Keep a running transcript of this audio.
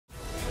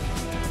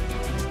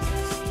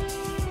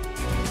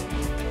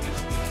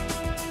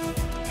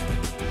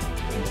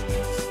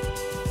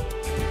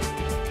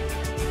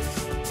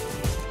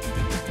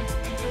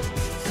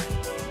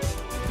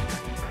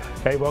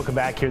Hey, welcome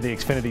back here to the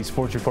Xfinity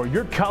Sports Report.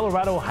 Your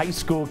Colorado High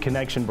School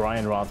connection,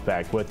 Brian Roth,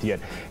 back with you.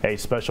 A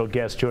special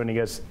guest joining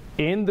us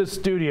in the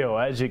studio.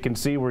 As you can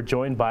see, we're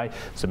joined by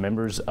some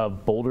members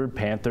of Boulder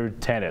Panther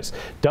Tennis.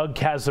 Doug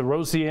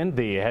Kazarosian,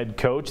 the head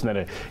coach, and then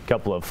a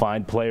couple of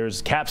fine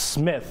players. Kap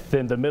Smith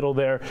in the middle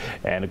there,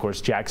 and of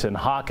course Jackson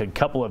Hawk, a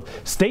couple of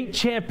state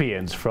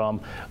champions from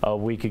a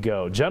week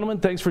ago. Gentlemen,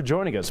 thanks for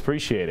joining us.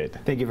 Appreciate it.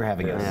 Thank you for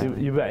having us.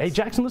 You bet. Hey,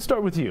 Jackson, let's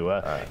start with you.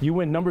 You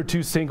win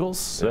 #2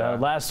 singles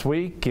last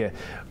week.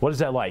 What is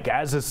that like?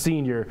 As a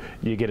senior,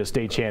 you get a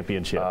state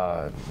championship.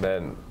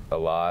 Man, a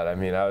lot. I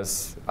mean,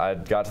 I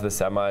got to the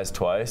semis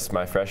twice,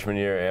 my freshman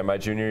year and my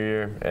junior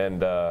year,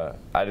 and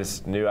I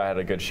just knew I had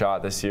a good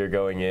shot this year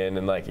going in.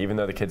 And like, even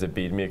though the kids had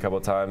beaten me a couple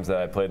times that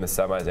I played in the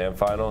semis and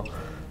final,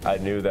 I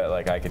knew that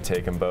like I could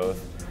take them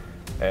both.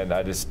 And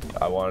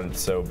I wanted it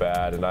so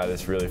bad, and I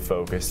just really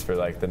focused for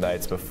like the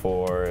nights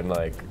before, and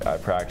like I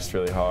practiced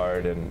really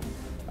hard, and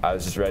I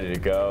was just ready to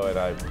go, and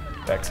I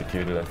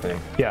executed, I think.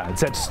 Yeah,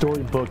 it's that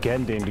storybook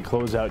ending to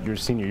close out your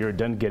senior year. It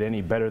doesn't get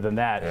any better than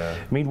that. Yeah.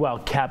 Meanwhile,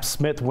 Kap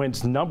Smith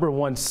wins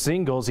 #1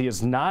 singles. He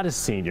is not a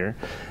senior,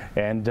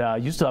 and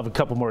you still have a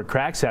couple more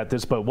cracks at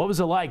this, but what was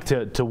it like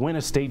to win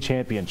a state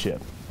championship?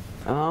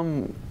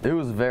 It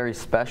was very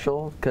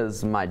special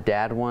because my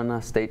dad won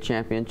a state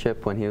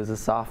championship when he was a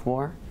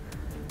sophomore,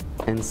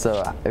 and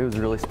so it was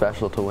really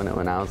special to win it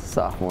when I was a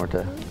sophomore,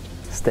 to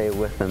stay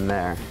with him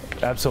there.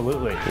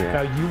 Absolutely.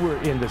 Yeah. Now, you were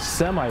in the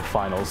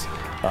semifinals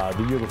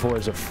the year before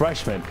as a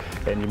freshman,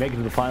 and you make it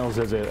to the finals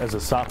as a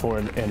sophomore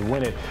and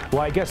win it.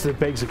 Well, I guess that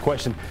begs the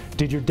question,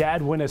 did your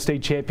dad win a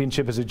state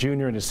championship as a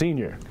junior and a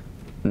senior?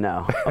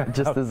 No,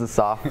 just as a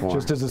sophomore.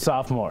 Just as a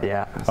sophomore?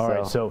 Yeah. All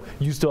right, so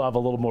you still have a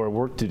little more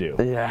work to do.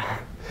 Yeah.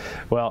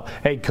 Well,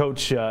 hey,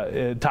 Coach,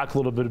 talk a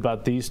little bit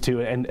about these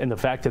two and the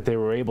fact that they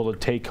were able to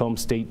take home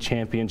state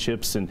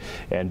championships,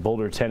 and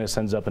Boulder Tennis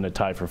ends up in a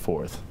tie for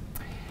 4th.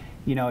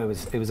 You know,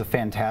 it was a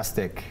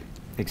fantastic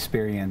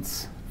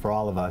experience for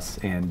all of us,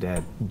 and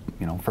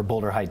you know, for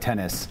Boulder High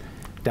Tennis,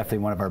 definitely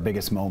one of our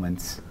biggest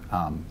moments.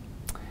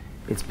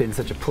 It's been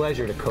such a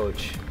pleasure to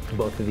coach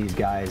both of these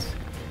guys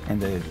and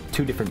the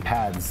 2 different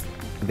paths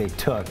they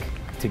took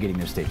to getting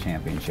their state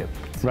championship.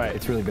 Right.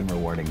 It's really been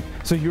rewarding.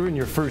 So you're in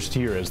your first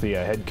year as the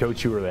head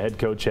coach. You were the head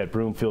coach at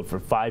Broomfield for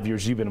 5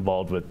 years. You've been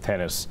involved with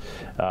tennis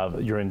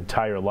your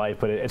entire life,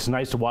 but it's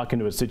nice to walk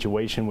into a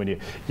situation when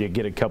you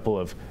get a couple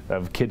of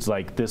kids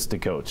like this to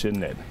coach,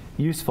 isn't it?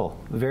 Useful,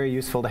 very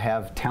useful to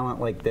have talent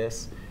like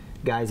this.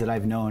 Guys that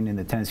I've known in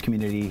the tennis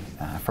community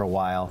for a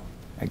while,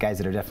 guys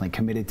that are definitely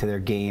committed to their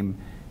game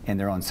and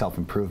their own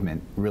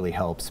self-improvement really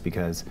helps,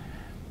 because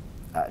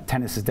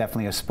tennis is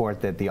definitely a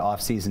sport that the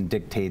off-season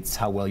dictates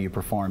how well you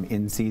perform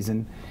in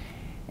season.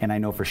 And I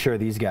know for sure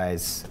these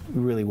guys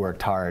really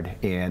worked hard,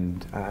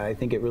 and I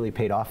think it really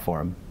paid off for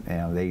them. You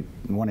know, they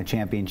won a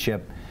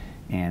championship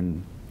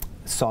and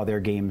saw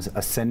their games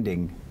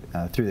ascending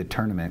through the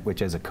tournament,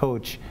 which as a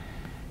coach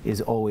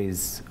is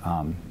always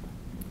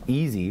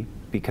easy,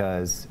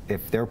 because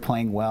if they're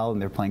playing well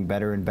and they're playing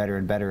better and better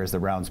and better as the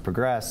rounds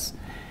progress,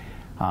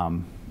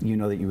 you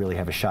know that you really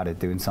have a shot at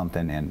doing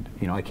something. And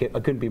you know, I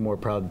couldn't be more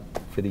proud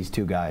for these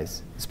 2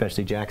 guys,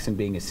 especially Jackson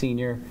being a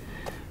senior,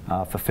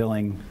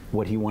 fulfilling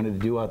what he wanted to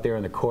do out there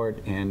on the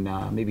court, and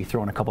maybe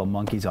throwing a couple of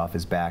monkeys off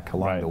his back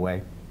along the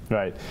way.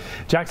 Right.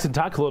 Jackson,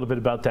 talk a little bit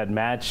about that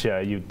match.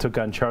 You took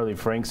on Charlie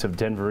Franks of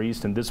Denver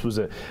East, and this was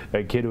a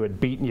kid who had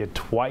beaten you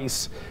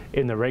twice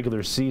in the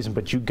regular season,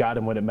 but you got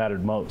him when it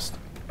mattered most.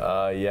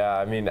 Yeah,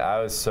 I mean,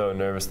 I was so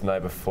nervous the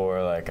night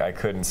before, like I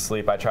couldn't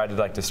sleep. I tried to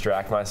like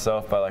distract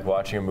myself by like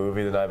watching a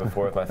movie the night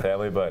before with my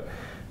family, but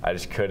I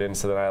just couldn't.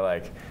 So then I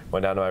like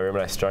went down to my room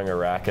and I strung a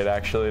racket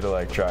actually to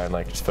like try and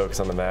like just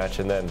focus on the match.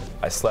 And then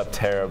I slept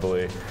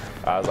terribly.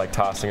 I was like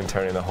tossing and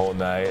turning the whole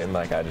night, and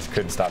like I just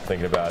couldn't stop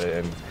thinking about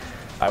it. And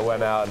I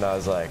went out and I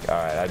was like, all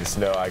right, I just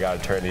know I got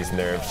to turn these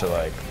nerves to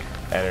like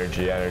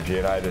energy,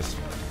 and I just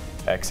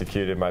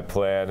executed my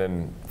plan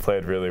and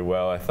played really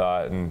well, I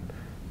thought. And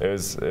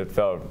it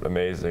felt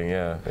amazing.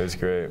 Yeah, it was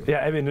great. Yeah,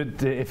 I mean,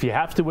 if you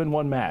have to win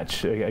one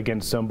match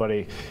against somebody,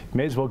 you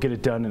may as well get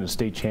it done in a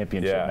state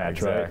championship match,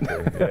 exactly.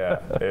 right? Yeah,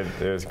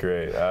 it was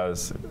great. I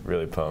was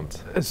really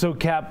pumped. So,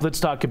 Kap,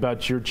 let's talk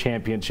about your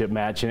championship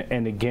match.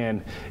 And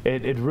again,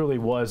 it really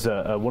was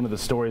one of the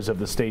stories of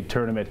the state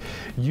tournament.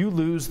 You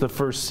lose the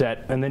first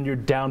set, and then you're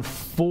down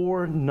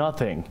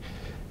 4-0.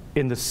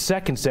 In the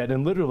second set,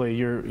 and literally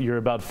you're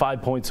about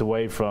 5 points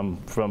away from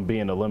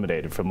being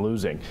eliminated, from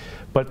losing.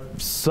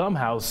 But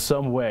somehow,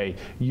 some way,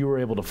 you were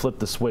able to flip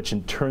the switch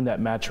and turn that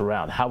match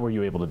around. How were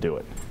you able to do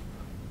it?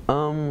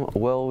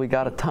 Well, we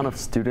got a ton of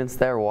students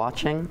there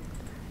watching,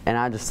 and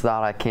I just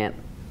thought I can't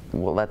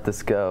let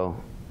this go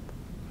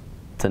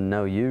to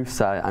no use.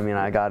 I mean,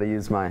 I got to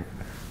use my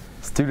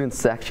student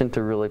section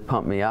to really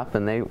pump me up,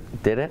 and they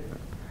did it.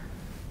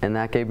 and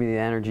that gave me the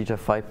energy to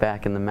fight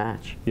back in the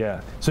match.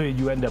 Yeah. So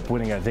you end up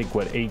winning, I think,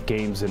 what, 8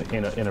 games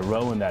in a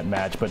row in that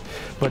match. But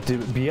to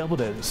be able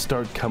to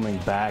start coming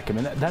back, I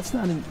mean, that's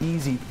not an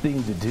easy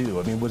thing to do.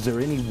 I mean, was there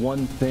any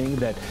one thing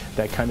that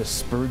kind of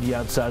spurred you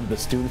outside of the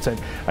students?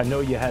 I know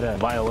you had a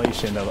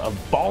violation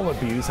of ball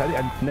abuse.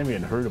 I never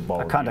even heard of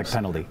ball abuse. A conduct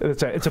penalty.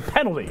 It's a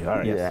penalty. All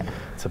right. Yeah.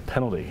 It's a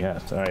penalty.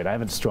 Yes. All right. I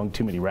haven't strung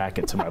too many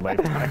rackets in my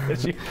lifetime.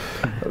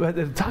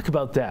 But talk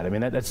about that. I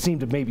mean, that seemed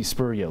to maybe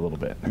spur you a little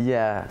bit.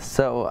 Yeah.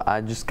 So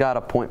I just got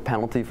a point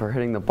penalty for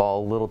hitting the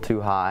ball a little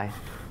too high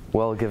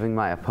while giving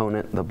my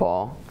opponent the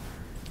ball.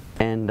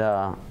 And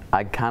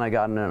I kind of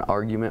got in an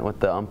argument with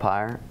the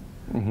umpire,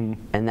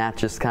 and that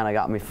just kind of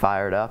got me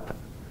fired up.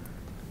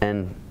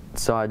 And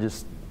so I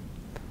just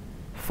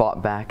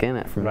fought back in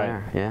it from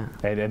there. Yeah.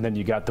 And then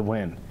you got the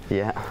win.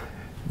 Yeah.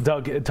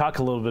 Doug, talk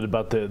a little bit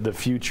about the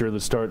future.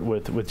 Let's start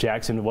with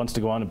Jackson, who wants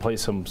to go on and play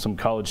some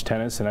college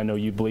tennis, and I know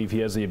you believe he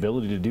has the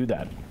ability to do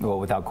that. Well,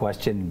 without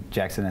question,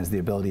 Jackson has the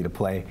ability to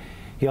play.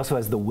 He also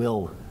has the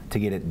will to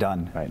get it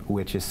done,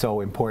 which is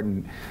so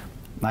important,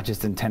 not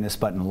just in tennis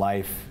but in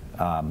life.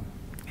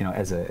 You know,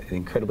 as an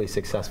incredibly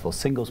successful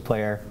singles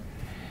player,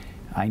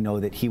 I know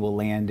that he will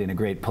land in a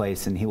great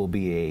place, and he will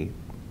be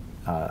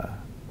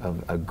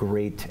a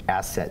great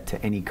asset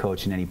to any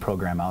coach and any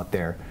program out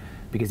there,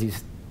 because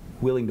he's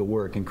willing to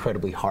work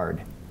incredibly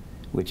hard,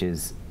 which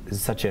is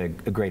such a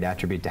great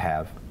attribute to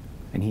have,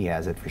 and he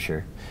has it for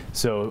sure.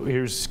 So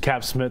here's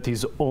Kap Smith.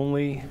 He's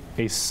only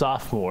a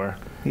sophomore.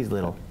 He's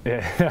little.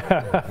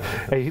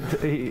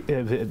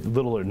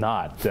 Little or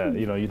not,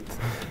 you know, you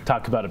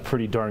talk about a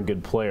pretty darn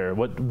good player.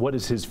 What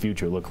does his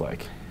future look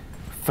like?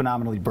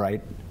 Phenomenally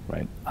bright.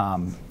 Right.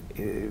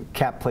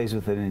 Kap plays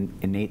with an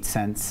innate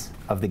sense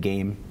of the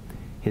game.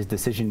 His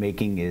decision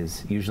making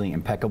is usually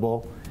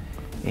impeccable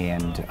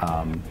and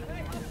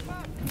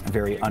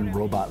very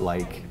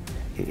un-robot-like.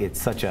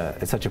 It's such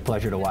a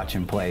pleasure to watch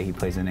him play. He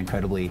plays an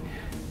incredibly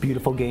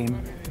beautiful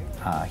game.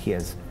 He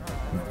has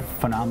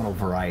phenomenal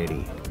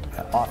variety,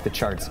 off the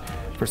charts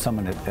for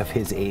someone of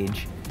his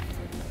age.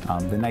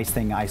 The nice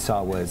thing I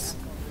saw was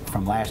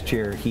from last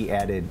year, he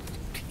added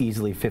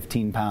easily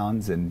 15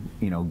 pounds and,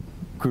 you know,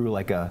 grew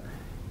like a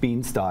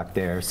beanstalk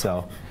there.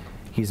 So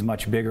he's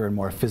much bigger and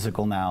more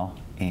physical now,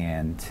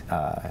 and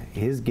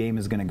his game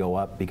is going to go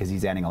up because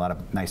he's adding a lot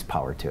of nice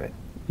power to it.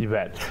 You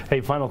bet.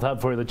 Hey, final thought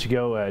before we let you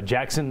go.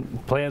 Jackson,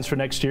 plans for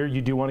next year?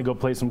 You do want to go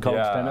play some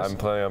college tennis? Yeah, I'm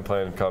planning on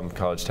playing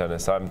college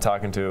tennis. I'm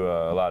talking to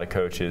a lot of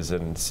coaches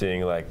and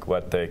seeing like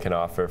what they can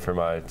offer for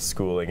my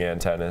schooling and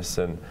tennis,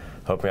 and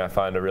hoping I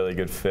find a really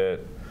good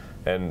fit.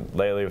 And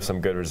lately with some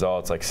good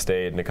results, like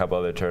state and a couple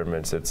other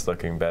tournaments, it's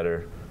looking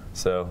better.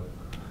 So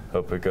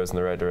hope it goes in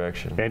the right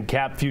direction. And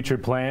Kap, future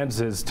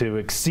plans is to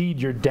exceed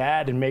your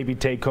dad and maybe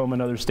take home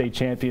another state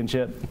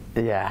championship?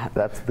 Yeah,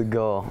 that's the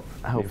goal,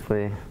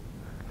 hopefully.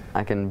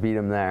 I can beat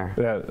him there.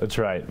 Yeah, that's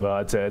right. Well,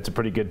 it's a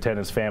pretty good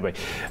tennis family.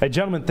 Hey,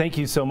 gentlemen, thank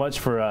you so much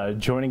for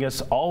joining us.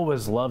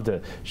 Always love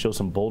to show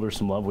some Boulder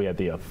some love. We had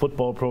the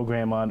football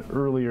program on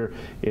earlier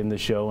in the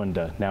show,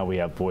 and now we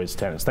have boys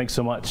tennis. Thanks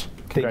so much.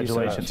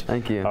 Congratulations.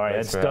 Thank you. All right,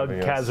 that's Doug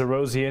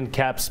Kazarosian,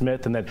 Kap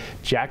Smith, and then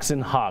Jackson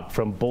Hawk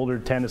from Boulder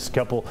Tennis, a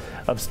couple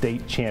of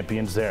state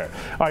champions there.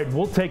 All right,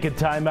 we'll take a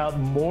timeout.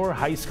 More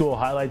high school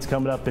highlights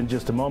coming up in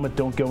just a moment.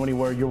 Don't go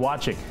anywhere. You're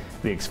watching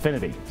the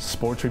Xfinity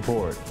Sports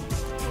Report.